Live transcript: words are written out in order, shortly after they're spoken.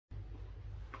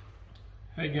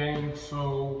Hey gang,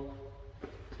 so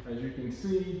as you can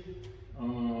see,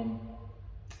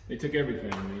 they took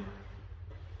everything, man.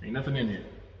 Ain't nothing in here.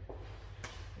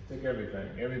 They took everything.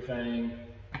 Everything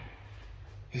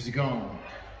is gone.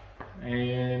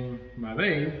 And by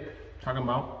they, talking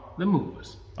about the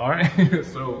movers. All right,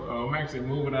 so I'm actually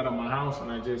moving out of my house,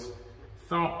 and I just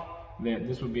thought that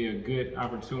this would be a good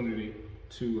opportunity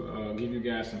to give you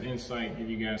guys some insight,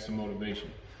 give you guys some motivation.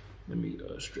 Let me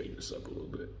straighten this up a little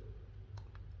bit.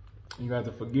 You guys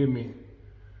have to forgive me,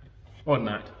 or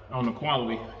not, on the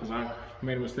quality, because I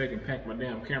made a mistake and packed my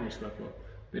damn camera stuff up.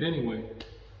 But anyway,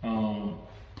 I want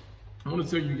to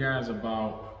talk to you guys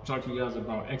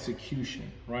about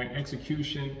execution, right?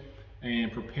 Execution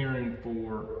and preparing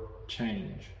for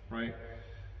change, right?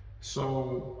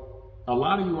 So a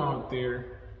lot of you out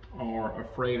there are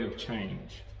afraid of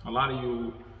change. A lot of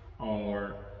you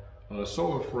are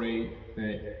so afraid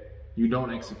that you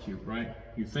don't execute, right?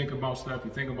 You think about stuff,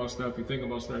 you think about stuff, you think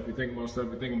about stuff, you think about stuff,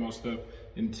 you think about stuff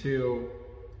until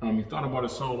you thought about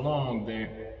it so long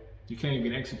that you can't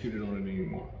even execute it on it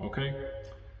anymore, okay?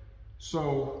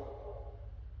 So,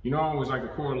 you know, I always like to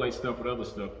correlate stuff with other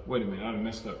stuff. Wait a minute, I done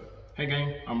messed up. Hey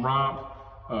gang, I'm Rob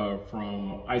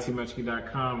from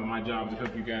itmagic.com, and my job is to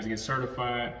help you guys get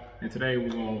certified. And today we're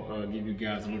gonna give you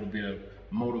guys a little bit of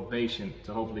motivation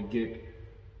to hopefully get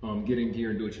in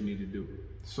gear and do what you need to do.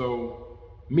 So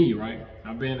me, right?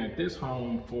 I've been at this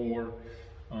home for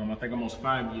I think almost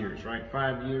 5 years, right?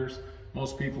 5 years.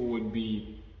 Most people would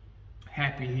be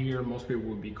happy here. Most people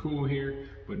would be cool here.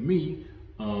 But me,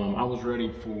 I was ready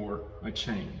for a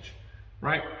change,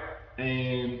 right?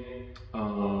 And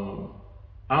I'm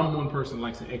one person that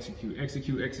likes to execute as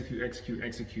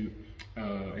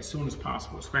soon as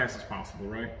possible, as fast as possible,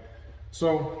 right?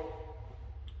 So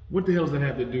what the hell does that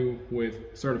have to do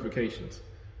with certifications?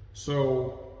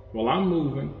 So while I'm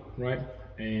moving, right,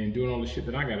 and doing all the shit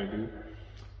that I gotta do,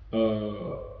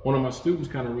 one of my students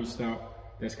kind of reached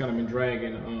out that's kind of been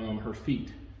dragging her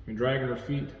feet. It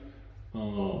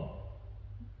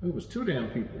was two damn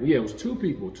people. Yeah, it was two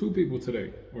people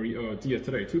today.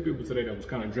 Today, two people today that was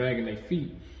kind of dragging their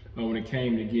feet when it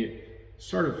came to get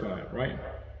certified, right?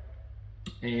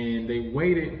 And they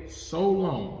waited so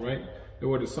long, right? They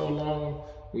waited so long.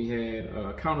 We had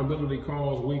accountability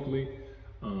calls weekly.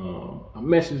 I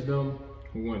messaged them.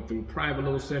 We went through private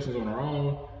little sessions on our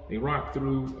own. They rocked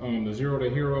through the Zero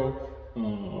to Hero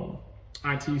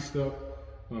IT stuff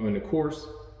in the course,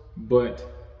 but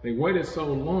they waited so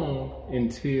long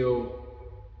until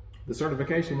the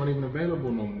certification wasn't even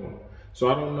available no more. So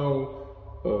I don't know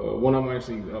when I'm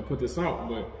actually put this out,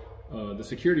 but the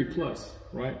Security Plus,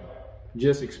 right,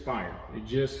 just expired. It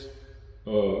just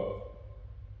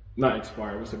not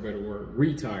expired. What's a better word?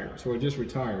 Retired. So it just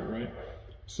retired, right?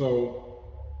 So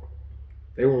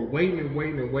they were waiting. I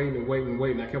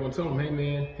kept on telling them,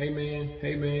 hey man,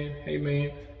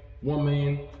 one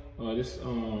man, this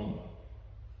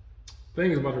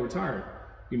thing is about to retire,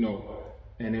 you know.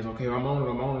 And it's okay, I'm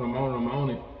on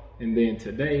it. And then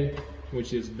today,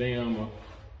 which is damn, I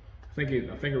think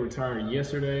it retired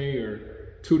yesterday or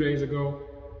 2 days ago.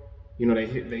 You know, they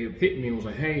hit me and was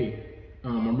like, hey,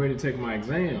 I'm ready to take my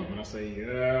exam. And I say,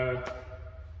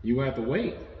 you have to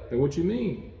wait. Like, what you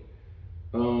mean?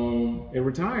 It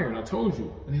retired, I told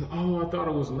you. And they go, oh, I thought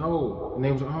it was no. And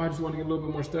they was like, oh, I just want to get a little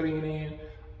bit more studying in.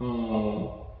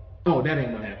 Oh, that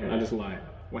ain't what happened. I just lied.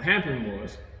 What happened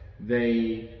was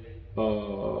they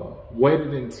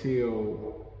waited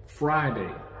until Friday,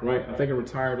 right? I think it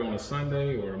retired on a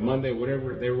Sunday or a Monday,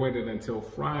 whatever. They waited until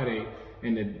Friday,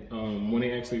 and then, when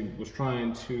they actually was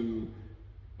trying to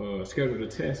schedule the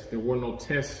test, there were no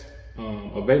tests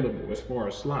available as far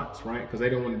as slots, right? Because they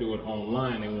didn't want to do it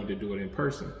online, they wanted to do it in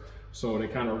person. So they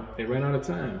ran out of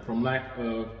time from lack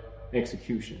of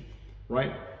execution,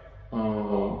 right?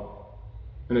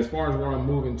 And as far as where I'm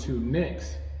moving to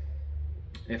next,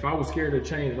 if I was scared to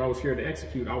change, if I was scared to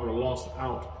execute, I would have lost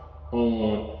out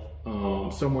on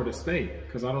somewhere to stay.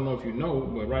 Because I don't know if you know,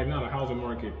 but right now the housing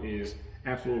market is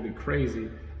absolutely crazy,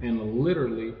 and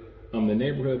literally the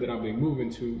neighborhood that I'll be moving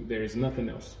to, there is nothing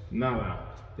else, nada.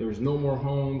 There is no more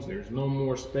homes, there's no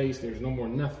more space, there's no more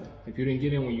nothing. If you didn't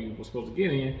get in when you were supposed to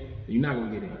get in, you're not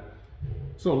gonna get in.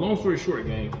 So long story short,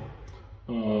 gang,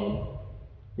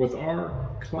 with our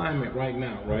climate right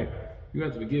now, right, you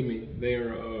have to forgive me,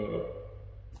 they're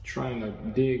trying to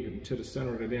dig to the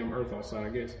center of the damn earth outside, I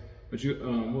guess. But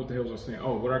what the hell was I saying?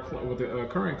 Oh, with the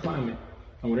current climate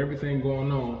and with everything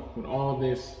going on, with all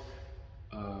this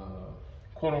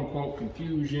quote unquote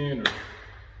confusion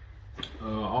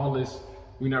or all this,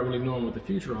 we're not really knowing what the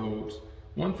future holds.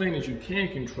 One thing that you can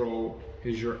control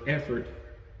is your effort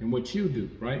and what you do,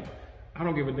 right? I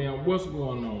don't give a damn what's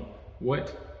going on.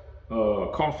 What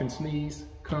cough and sneeze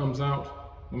comes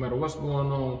out, no matter what's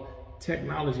going on,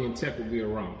 technology and tech will be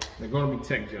around. They're going to be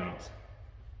tech jobs.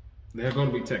 They're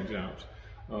going to be tech jobs.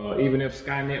 Even if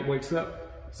Skynet wakes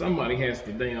up, somebody has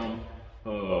to damn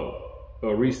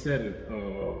reset it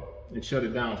and shut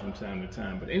it down from time to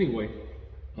time. But anyway,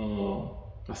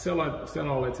 I said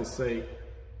all that to say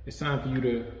it's time for you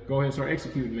to go ahead and start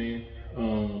executing, man.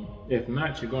 If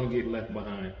not, you're going to get left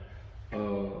behind.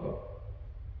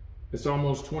 It's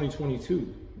almost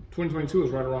 2022. 2022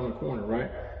 is right around the corner,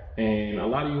 right? And a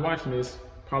lot of you watching this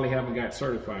probably haven't got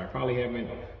certified, probably haven't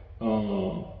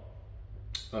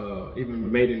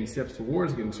even made any steps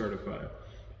towards getting certified.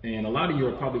 And a lot of you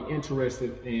are probably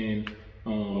interested in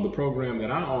the program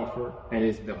that I offer, and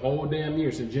it's the whole damn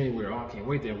year since January. Oh, I can't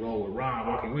wait to enroll with Rob.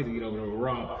 I can't wait to get over there with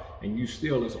Rob. And you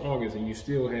still, it's August, and you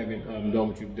still haven't done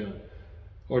what you've done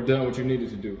or done what you needed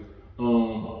to do.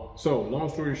 So long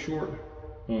story short,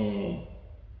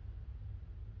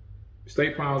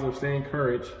 stay positive, stay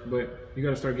encouraged, but you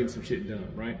gotta start getting some shit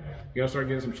done, right? You gotta start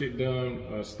getting some shit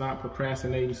done. Stop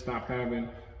procrastinating, stop having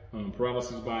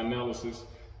paralysis by analysis.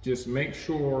 Just make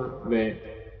sure that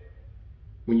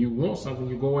when you want something,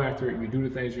 you go after it, you do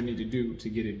the things you need to do to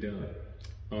get it done.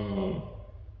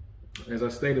 As I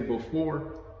stated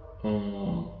before,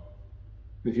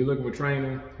 if you're looking for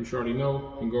training, you should already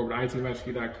know, you can go over to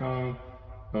itmasterkey.com,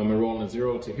 enroll in the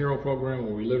Zero to Hero program,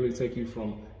 where we literally take you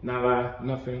from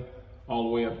nothing all the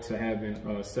way up to having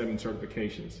 7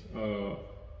 certifications.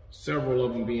 Several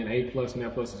of them being A+,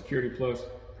 Net+, and Security Plus,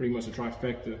 pretty much a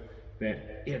trifecta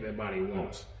that everybody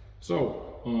wants.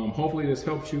 So hopefully this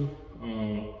helps you.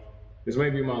 This may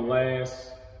be my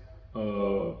last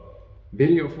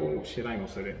video for, shit, I ain't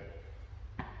gonna say that.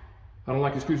 I don't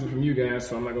like excuses from you guys,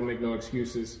 so I'm not gonna make no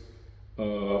excuses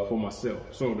for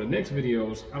myself. So the next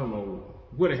videos, I don't know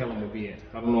where the hell I'm gonna be at.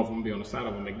 I don't know if I'm gonna be on the side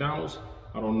of a McDonald's.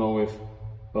 I don't know if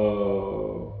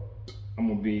I'm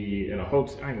gonna be in a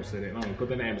hotel. I ain't gonna say that. I'm gonna put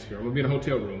that in the atmosphere. I'm gonna be in a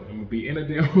hotel room. I'm gonna be in a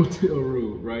damn hotel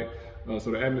room, right?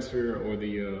 So the atmosphere or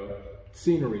the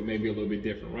scenery may be a little bit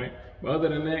different, right? But other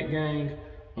than that, gang,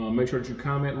 make sure that you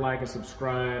comment, like, and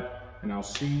subscribe, and I'll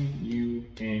see you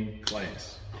in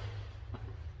class.